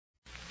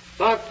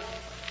Buck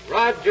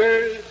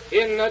Rogers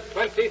in the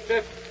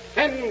 25th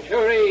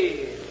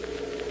century.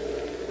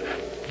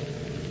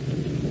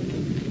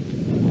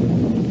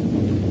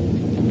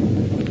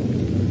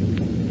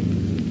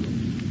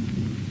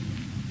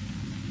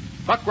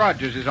 Buck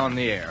Rogers is on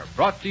the air,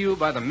 brought to you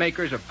by the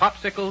makers of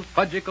Popsicle,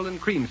 Fudgicle,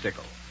 and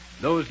Creamsicle,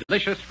 those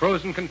delicious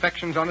frozen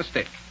confections on a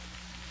stick.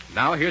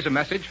 Now here's a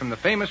message from the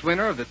famous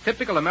winner of the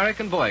typical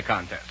American boy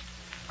contest,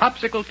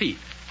 Popsicle Pete.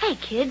 Hey,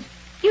 kids,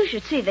 you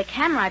should see the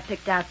camera I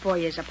picked out for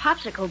you as a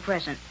popsicle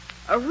present.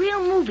 A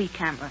real movie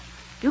camera.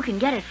 You can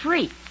get it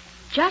free.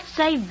 Just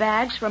save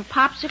bags from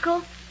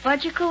Popsicle,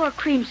 Fudgicle, or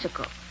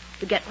Creamsicle.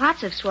 You get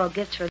lots of swell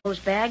gifts for those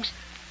bags,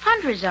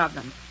 hundreds of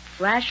them.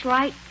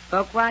 Flashlight,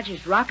 Buck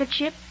Rogers rocket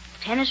ship,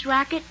 tennis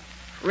racket,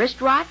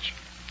 wristwatch,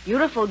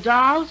 beautiful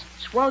dolls,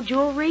 swell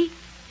jewelry.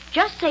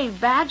 Just save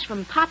bags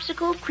from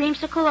Popsicle,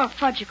 Creamsicle, or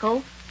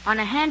Fudgicle on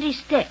a handy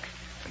stick.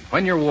 And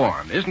when you're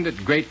warm, isn't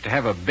it great to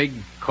have a big,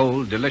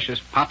 cold, delicious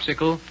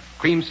Popsicle,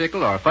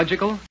 Creamsicle, or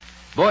Fudgicle?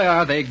 Boy,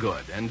 are they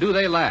good, and do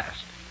they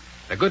last.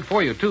 They're good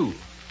for you, too.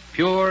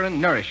 Pure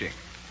and nourishing.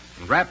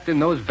 And wrapped in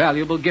those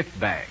valuable gift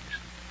bags.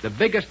 The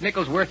biggest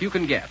nickel's worth you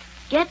can get.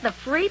 Get the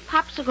free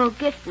Popsicle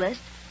gift list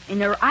in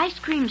your ice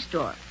cream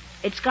store.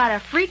 It's got a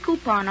free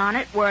coupon on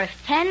it worth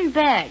 10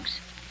 bags.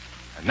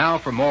 And now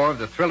for more of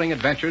the thrilling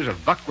adventures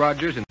of Buck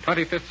Rogers in the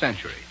 25th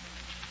century.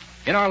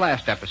 In our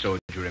last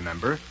episode, you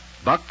remember,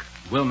 Buck,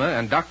 Wilma,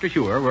 and Dr.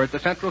 Huer were at the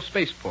Central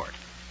Spaceport,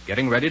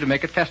 getting ready to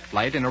make a test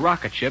flight in a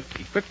rocket ship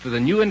equipped with a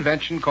new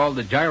invention called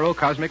the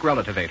Gyrocosmic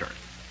Relativator.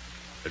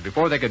 But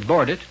before they could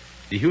board it,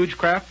 the huge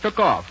craft took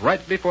off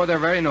right before their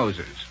very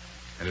noses.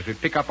 And as we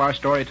pick up our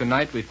story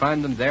tonight, we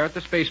find them there at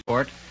the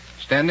spaceport,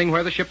 standing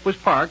where the ship was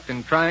parked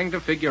and trying to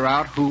figure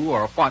out who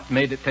or what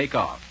made it take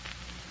off.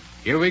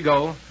 Here we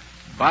go,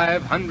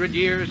 500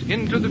 years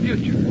into the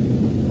future.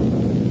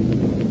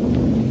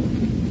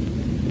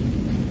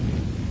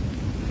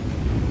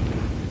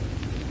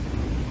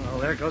 Well,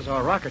 there goes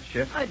our rocket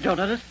ship. I don't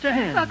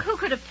understand. Buck, who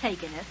could have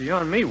taken it?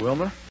 Beyond me,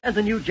 Wilma. And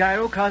the new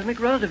gyrocosmic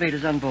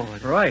relativator's on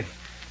board. Right.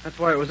 That's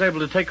why it was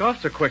able to take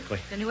off so quickly.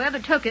 Then whoever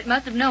took it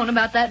must have known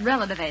about that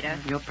relativator.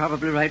 You're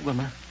probably right,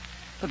 Wilma.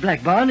 But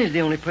Black Barney's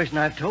the only person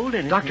I've told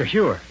anything. Dr.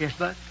 Huer. Yes,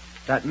 Buck?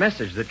 That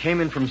message that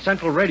came in from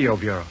Central Radio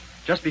Bureau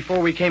just before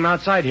we came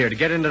outside here to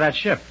get into that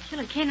ship.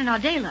 Still at Kane and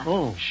Ardela.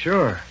 Oh.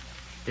 Sure.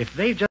 If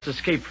they've just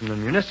escaped from the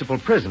municipal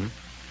prison,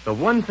 the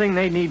one thing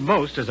they need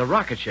most is a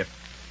rocket ship.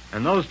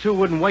 And those two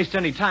wouldn't waste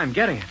any time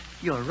getting it.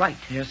 You're right.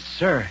 Yes,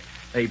 sir.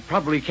 They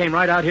probably came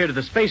right out here to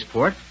the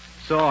spaceport,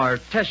 saw our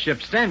test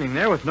ship standing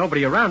there with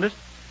nobody around it,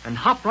 and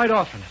hopped right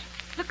off in it.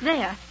 Look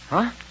there.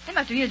 Huh? They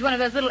must have used one of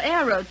those little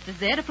air roadsters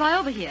there to fly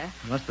over here.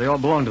 Unless they all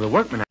belong to the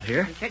workmen out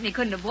here. They certainly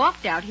couldn't have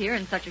walked out here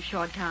in such a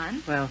short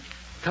time. Well,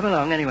 come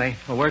along anyway.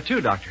 Well, where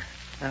to, Doctor?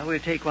 We'll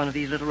take one of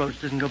these little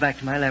roadsters and go back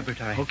to my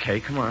laboratory. Okay,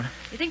 come on.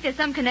 You think there's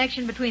some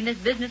connection between this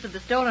business of the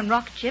stolen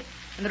rocket ship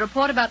and the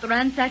report about the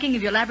ransacking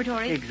of your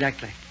laboratory?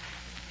 Exactly.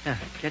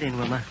 Get in,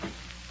 Wilma.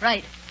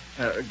 Right.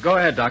 Go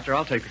ahead, Doctor.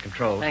 I'll take the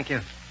controls. Thank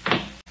you.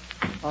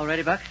 All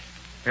ready, Buck?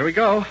 Here we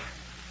go.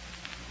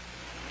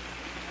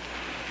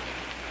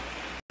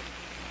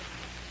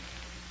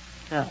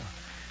 Now,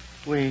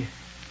 we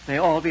may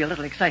all be a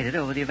little excited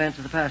over the events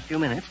of the past few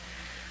minutes,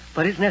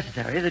 but it's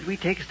necessary that we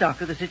take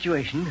stock of the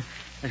situation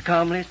as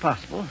calmly as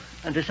possible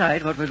and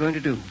decide what we're going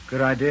to do.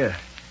 Good idea.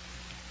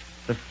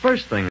 The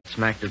first thing that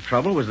smacked of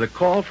trouble was the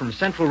call from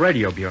Central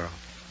Radio Bureau,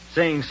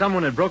 saying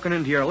someone had broken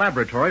into your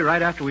laboratory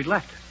right after we'd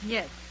left it.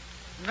 Yes.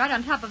 And right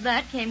on top of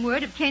that came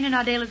word of Kane and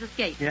Ardela's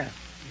escape. Yeah.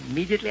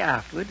 Immediately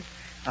afterward,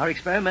 our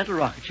experimental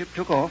rocket ship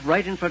took off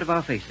right in front of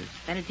our faces.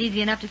 Then it's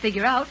easy enough to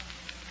figure out.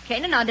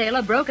 Kane and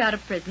Ardela broke out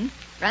of prison,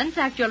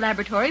 ransacked your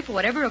laboratory for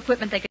whatever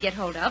equipment they could get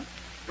hold of,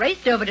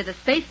 raced over to the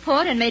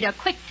spaceport, and made a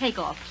quick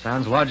takeoff.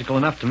 Sounds logical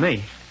enough to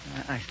me.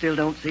 I still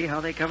don't see how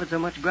they covered so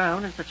much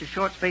ground in such a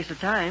short space of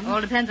time.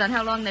 All depends on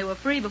how long they were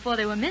free before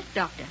they were missed,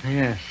 Doctor.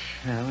 Yes.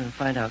 We'll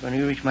find out when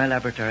we reach my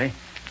laboratory,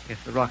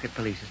 if the rocket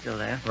police is still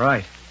there.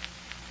 Right.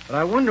 But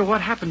I wonder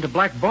what happened to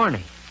Black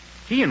Barney.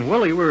 He and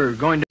Willie were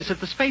going to visit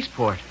the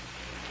spaceport.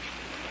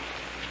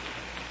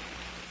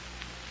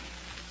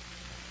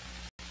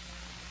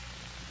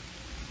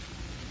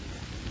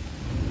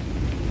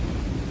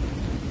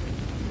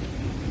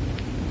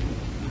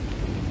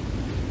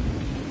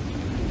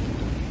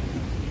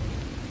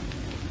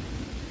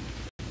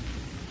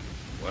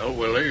 Well,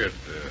 Willie, it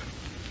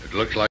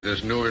looks like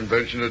this new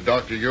invention of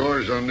Dr.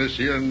 Yours on this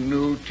here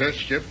new test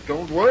ship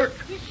don't work.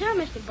 Yes, sir,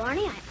 Mr.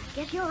 Barney. I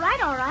guess you're right,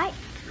 all right.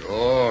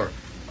 Sure.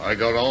 I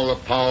got all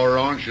the power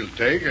on she'll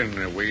take,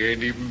 and we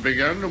ain't even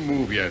begun to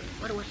move yet.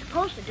 What it was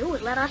supposed to do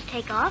was let us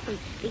take off and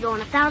be going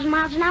 1,000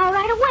 miles an hour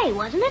right away,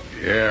 wasn't it?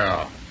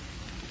 Yeah.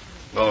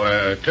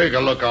 So, take a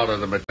look out of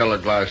the Matella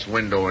glass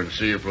window and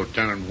see if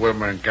Lieutenant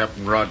Wilmer and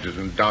Captain Rogers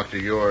and Dr.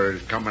 Huer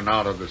is coming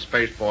out of the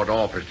spaceport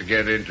office to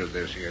get into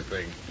this here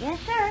thing. Yes,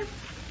 sir.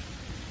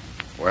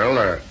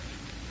 Well,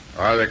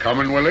 are they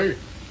coming, Willie?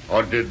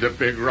 Or did the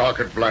big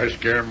rocket blast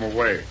scare them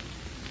away?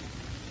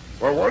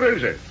 Well, what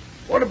is it?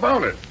 What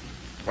about it?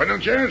 Why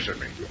don't you answer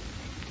me?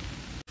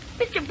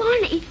 Mr.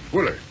 Barney,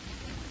 Willie,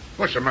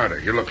 what's the matter?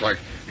 You look like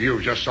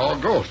you just saw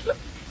a ghost.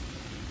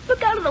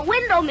 look out of the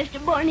window,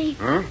 Mr. Barney.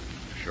 Huh?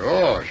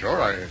 Sure,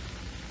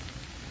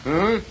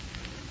 Huh?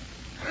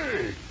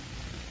 Hey,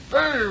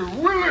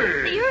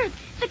 Willie! The Earth,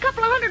 it's a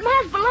couple of 100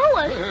 miles below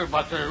us.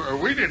 But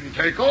we didn't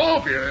take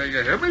off. You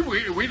hear me?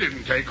 We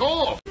didn't take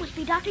off. It must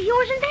be Dr.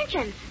 Huer's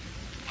invention.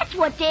 That's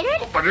what did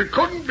it. But it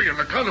couldn't be on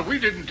account of we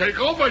didn't take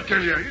off, I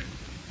tell you.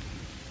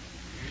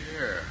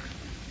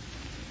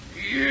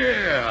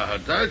 Yeah,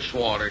 that's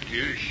what it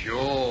is,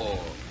 sure.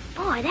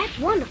 Boy, that's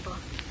wonderful.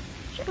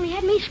 Certainly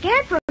had me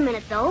scared for a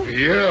minute, though.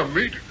 Yeah,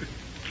 me too.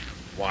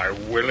 Why,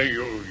 Willie,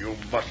 you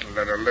mustn't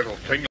let a little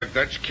thing like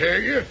that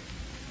scare you.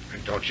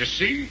 And don't you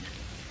see?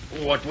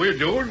 What we're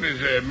doing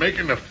is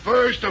making the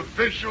first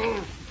official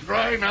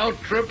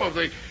flying-out trip of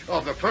the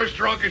first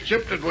rocket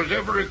ship that was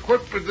ever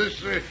equipped with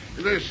this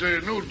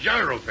new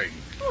gyro thing.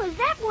 Oh, is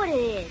that what it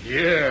is?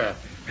 Yeah,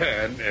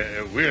 and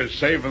we're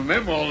saving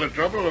them all the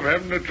trouble of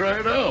having to try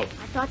it out.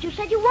 I thought you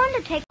said you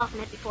wanted to take off in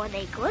it before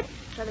they could,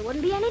 so there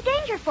wouldn't be any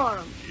danger for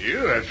them.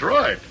 Yeah, that's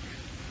right.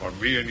 For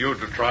me and you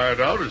to try it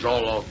out is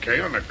all okay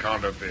on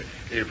account of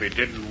if it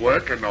didn't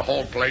work and the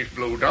whole place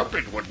blew up,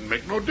 it wouldn't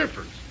make no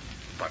difference.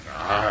 But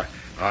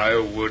I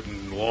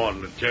wouldn't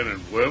want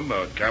Lieutenant Wilmer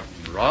or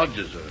Captain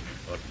Rogers or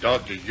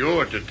Dr.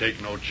 Huer to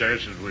take no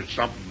chances with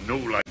something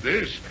new like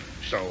this.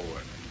 So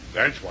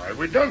that's why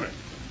we done it.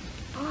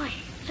 Boy,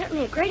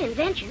 certainly a great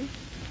invention.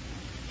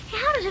 Hey,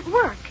 how does it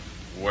work?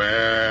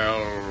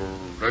 Well,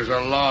 there's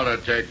a lot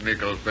of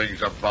technical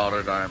things about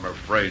it I'm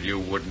afraid you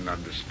wouldn't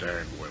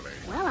understand, Willie.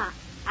 Well,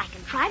 I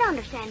can try to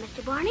understand,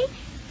 Mr. Barney.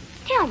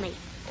 Tell me.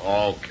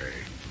 Okay.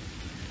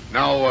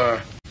 Now,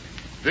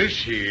 this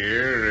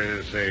here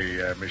is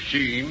a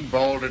machine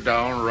bolted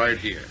down right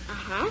here.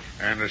 Uh-huh.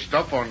 And the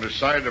stuff on the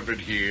side of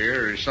it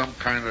here is some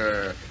kind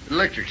of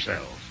electric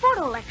cells.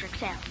 Photoelectric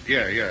cells.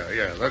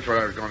 Yeah. That's what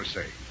I was going to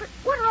say. But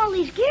what are all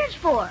these gears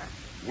for?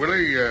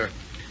 Willie,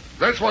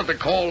 that's what they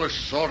call this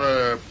sort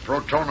of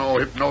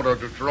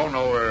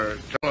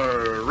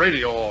protono-hypnoto-deuterono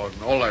radio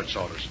and all that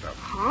sort of stuff.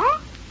 Huh?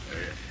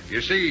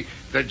 You see,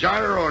 the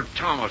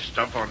gyro-atomo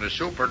stuff on the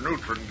super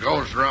neutron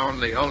goes around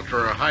the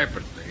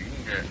ultra-hyper thing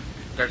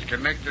that's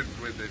connected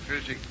with the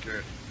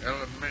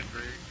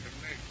elementary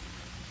connection.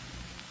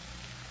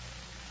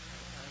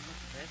 I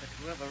must say that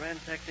whoever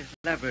ransacked this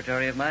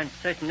laboratory of mine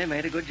certainly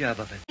made a good job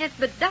of it. Yes,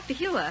 but Dr.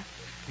 Huer,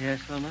 Yes,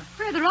 Wilma?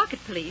 where are the rocket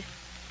police?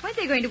 Weren't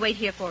they going to wait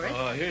here for us?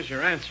 Oh, here's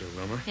your answer,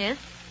 Wilma. Yes?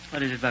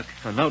 What is it, Buck?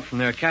 A note from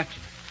their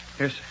captain.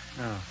 Here's...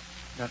 Oh,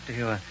 Dr.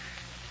 Huer.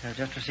 I've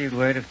just received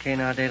word of Kane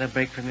Ardale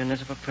break from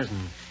municipal prison.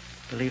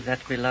 Believe that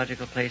to be a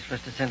logical place for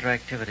us to center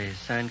activities.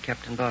 Signed,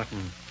 Captain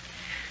Barton.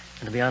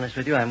 And to be honest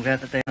with you, I'm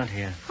glad that they aren't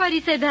here. Why do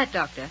you say that,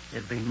 Doctor?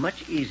 It'd be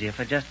much easier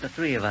for just the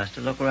three of us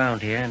to look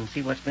around here and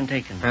see what's been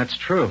taken. That's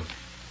true.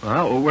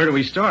 Well, where do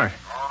we start?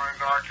 Calling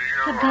Dr.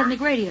 The public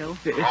radio.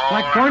 It's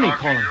like Barney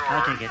calling.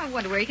 I'll take it. I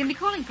wonder where he can be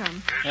calling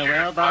from.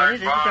 Well, Barney,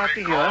 this is Dr.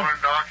 Huer. Calling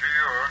Dr.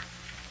 Huer.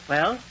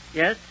 Well,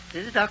 yes,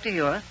 this is Dr.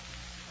 Huer.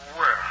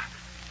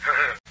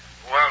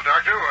 Well,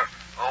 Doctor,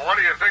 what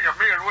do you think of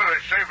me and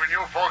Willie saving you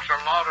folks a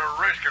lot of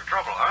risk and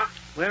trouble, huh?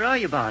 Where are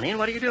you, Barney, and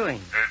what are you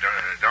doing?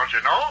 Don't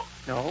you know?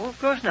 No, of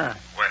course not.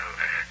 Well,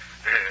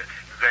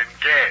 then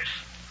guess.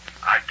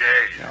 I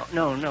dare you.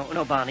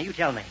 No, Barney, you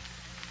tell me.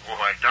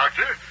 Why,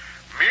 Doctor,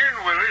 me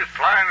and Willie is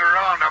flying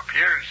around up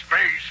here in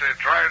space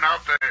trying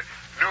out the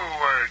new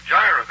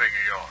gyro thing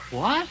of yours.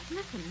 What?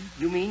 Listen.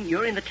 You mean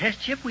you're in the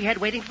test ship we had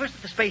waiting for us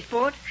at the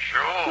spaceport?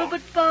 Sure. Well,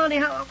 but Barney,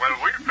 how... Well,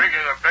 we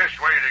figured the best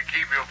way to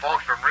keep you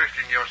folks from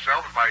risking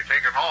yourselves by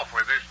taking off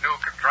with this new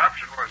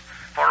contraption was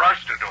for us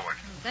to do it.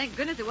 Thank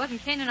goodness it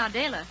wasn't Kane and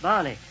Ardale.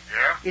 Barney,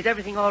 Yeah? is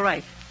everything all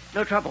right?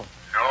 No trouble?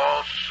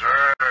 No,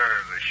 sir.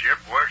 The ship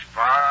works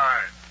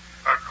fine.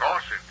 Of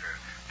course, it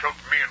took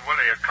me and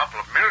Willie a couple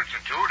of minutes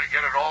or two to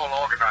get it all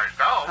organized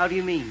out. How do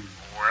you mean?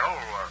 Well,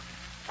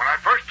 when I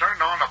first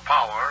turned on the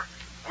power,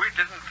 we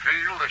didn't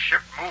feel the ship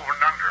moving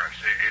under us.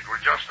 It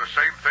was just the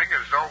same thing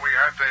as though we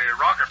had the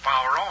rocket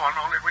power on,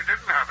 only we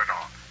didn't have it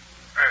on.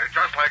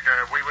 Just like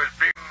we was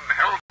being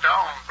held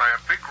down by a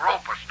big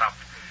rope or stuff.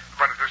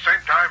 But at the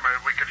same time,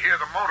 we could hear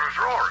the motors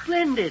roaring.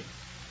 Splendid.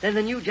 Then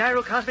the new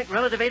gyrocosmic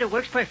relativator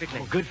works perfectly.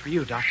 Oh, good for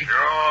you, Doctor.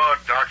 Sure,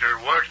 Doctor,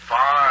 it works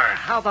fine.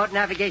 How about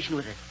navigation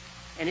with it?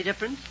 Any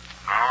difference?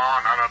 No,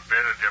 not a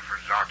bit of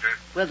difference, Doctor.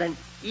 Well, then,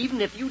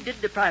 even if you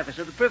did deprive us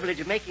of the privilege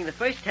of making the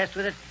first test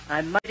with it,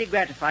 I'm mighty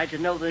gratified to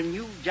know the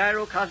new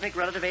gyrocosmic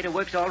relativator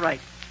works all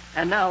right.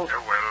 And now...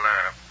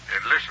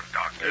 Listen,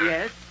 Doctor.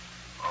 Yes?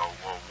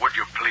 Would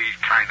you please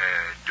kind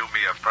of do me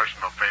a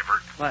personal favor?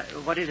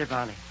 What is it,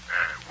 Barney?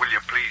 Will you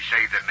please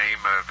say the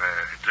name of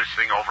this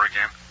thing over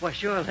again? Well,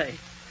 surely.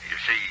 You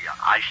see,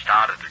 I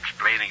started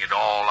explaining it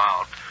all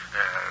out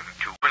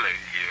to Willie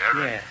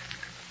here. Yes.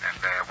 And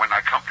when I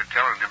come to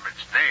telling him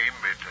its name,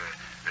 it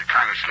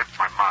kind of slipped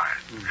my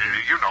mind.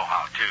 Mm-hmm. You know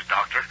how it is,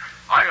 Doctor.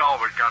 I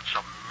always got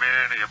so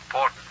many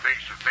important things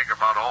to think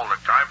about all the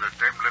time that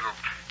them little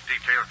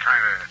details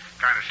kind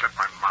of slip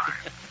my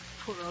mind.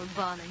 Poor old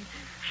Barney.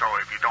 So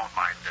if you don't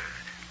mind,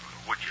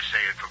 would you say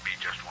it for me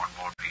just one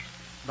more, please?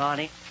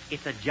 Barney,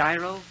 it's a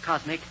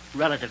gyro-cosmic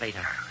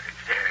relativator.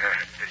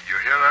 You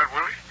hear that,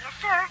 Willie? Yes,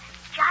 sir.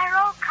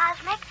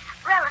 Gyro-cosmic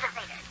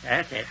relativator.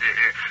 That's it.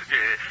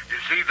 You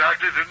see,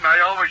 Doctor, didn't I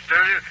always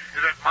tell you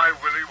that my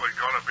Willie was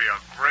going to be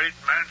a great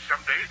man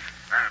someday?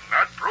 And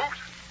that proves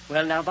it.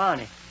 Well, now,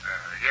 Barney,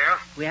 Yeah?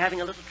 we're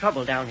having a little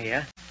trouble down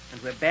here,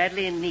 and we're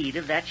badly in need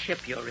of that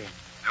ship you're in.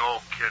 No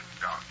kidding,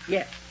 Doc.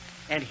 Yes.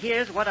 And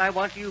here's what I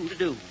want you to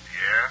do.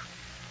 Yeah?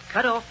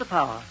 Cut off the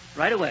power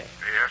right away.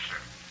 Yes, sir.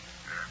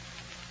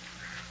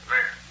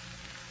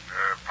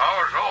 There.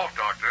 Power's off,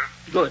 Doctor.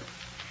 Good.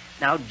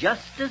 Now,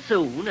 just as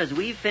soon as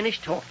we've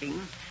finished talking,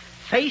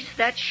 face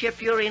that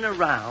ship you're in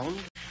around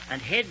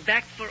and head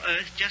back for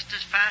Earth just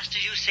as fast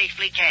as you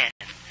safely can.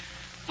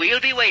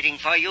 We'll be waiting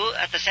for you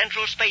at the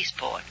Central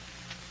Spaceport.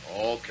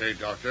 Okay,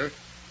 Doctor.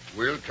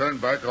 We'll turn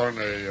back on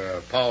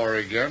the power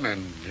again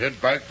and head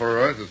back for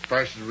Earth as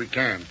fast as we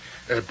can.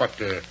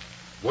 But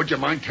would you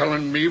mind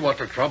telling me what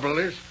the trouble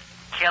is?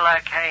 Killer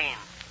Kane.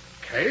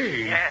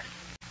 Kane? Yes.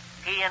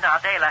 He and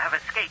Ardela have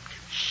escaped.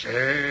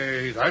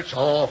 Say, that's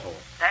awful.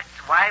 That's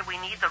why we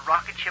need the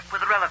rocket ship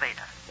with the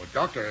relevator. Well,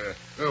 Doctor,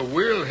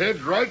 we'll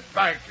head right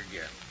back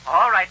again.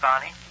 All right,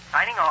 Barney.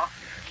 Signing off.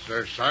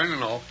 They're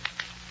signing off.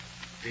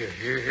 You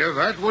hear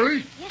that,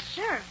 Willie? Yes,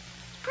 sir.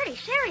 It's pretty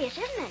serious,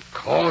 isn't it? Of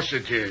course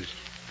it is.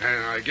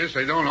 And I guess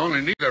they don't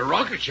only need a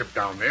rocket ship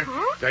down there.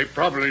 Huh? They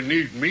probably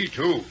need me,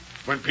 too.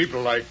 When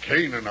people like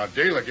Kane and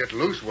Ardela get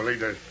loose, Willie,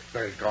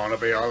 there's going to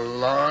be a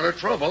lot of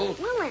trouble.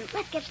 Well, then,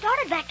 let's get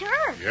started back to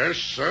Earth. Yes,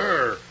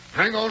 sir.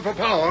 Hang on for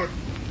power.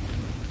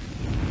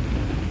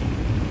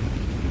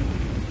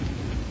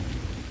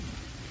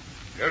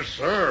 Yes,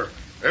 sir.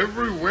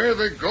 Everywhere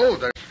they go,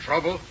 there's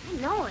trouble.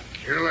 I know it.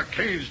 Killer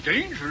Kane's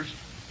dangerous.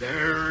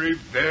 Very,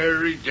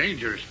 very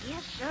dangerous.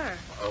 Yes, sir.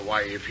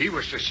 Why, if he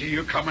was to see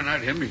you coming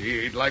at him,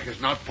 he'd like as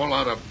not pull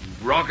out a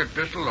rocket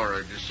pistol or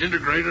a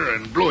disintegrator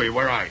and blow you.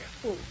 Where are you?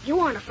 Oh, you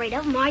aren't afraid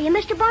of him, are you,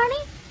 Mr. Barney?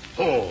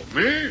 Oh,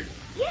 me?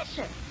 Yes,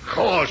 sir.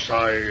 Course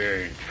I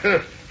ain't.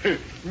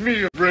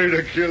 Me afraid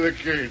of Killer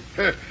Kane.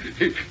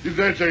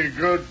 That's a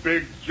good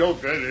big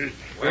joke, that is.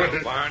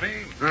 Well,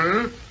 Barney,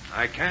 Huh?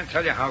 I can't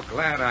tell you how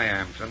glad I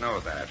am to know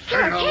that.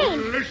 Killer Now,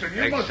 Kane. listen,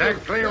 you must have-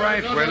 Exactly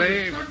right, not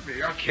Willie. understood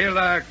me.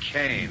 Killer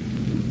Kane.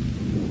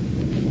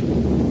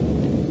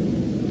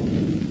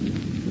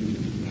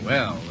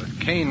 Well, with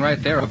Kane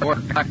right there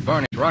aboard Black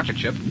Barney's rocket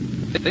ship,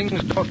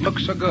 things don't look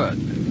so good.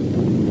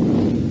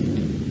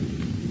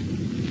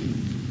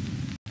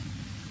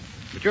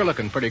 But you're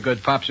looking pretty good,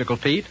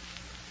 Popsicle Pete.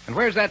 And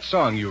where's that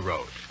song you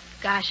wrote?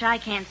 Gosh, I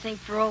can't sing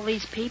for all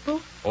these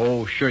people.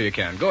 Oh, sure you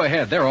can. Go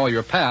ahead. They're all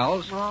your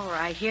pals. All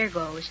right, here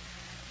goes.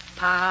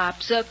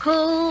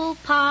 Popsicle,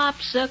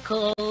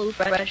 popsicle,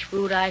 fresh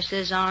fruit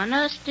ices on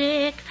a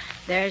stick.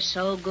 They're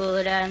so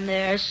good and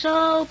they're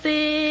so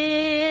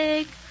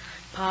big.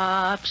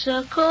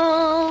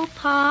 Popsicle,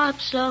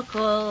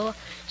 popsicle,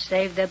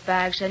 save the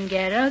bags and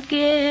get a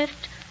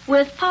gift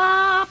with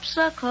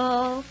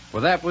Popsicle.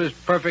 Well, that was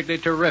perfectly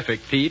terrific,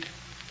 Pete.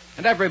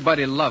 And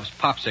everybody loves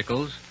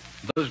popsicles.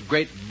 Those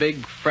great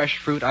big fresh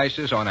fruit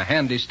ices on a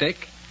handy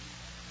stick.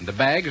 And the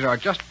bags are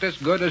just as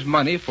good as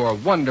money for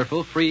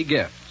wonderful free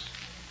gifts.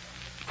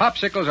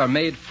 Popsicles are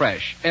made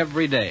fresh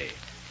every day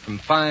from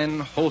fine,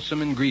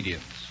 wholesome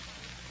ingredients.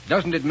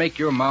 Doesn't it make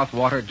your mouth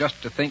water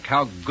just to think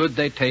how good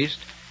they taste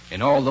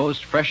in all those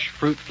fresh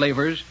fruit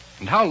flavors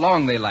and how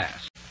long they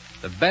last?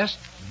 The best,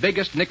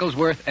 biggest nickels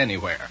worth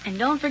anywhere. And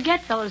don't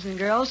forget, fellas and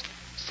girls,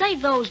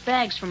 save those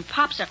bags from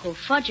Popsicle,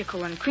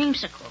 Fudgicle, and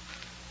Creamsicle.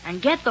 And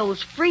get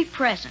those free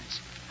presents.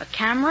 A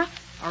camera,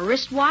 a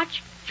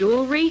wristwatch,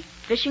 jewelry,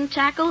 fishing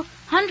tackle,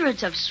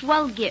 hundreds of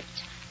swell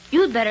gifts.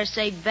 You'd better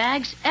save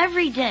bags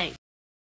every day.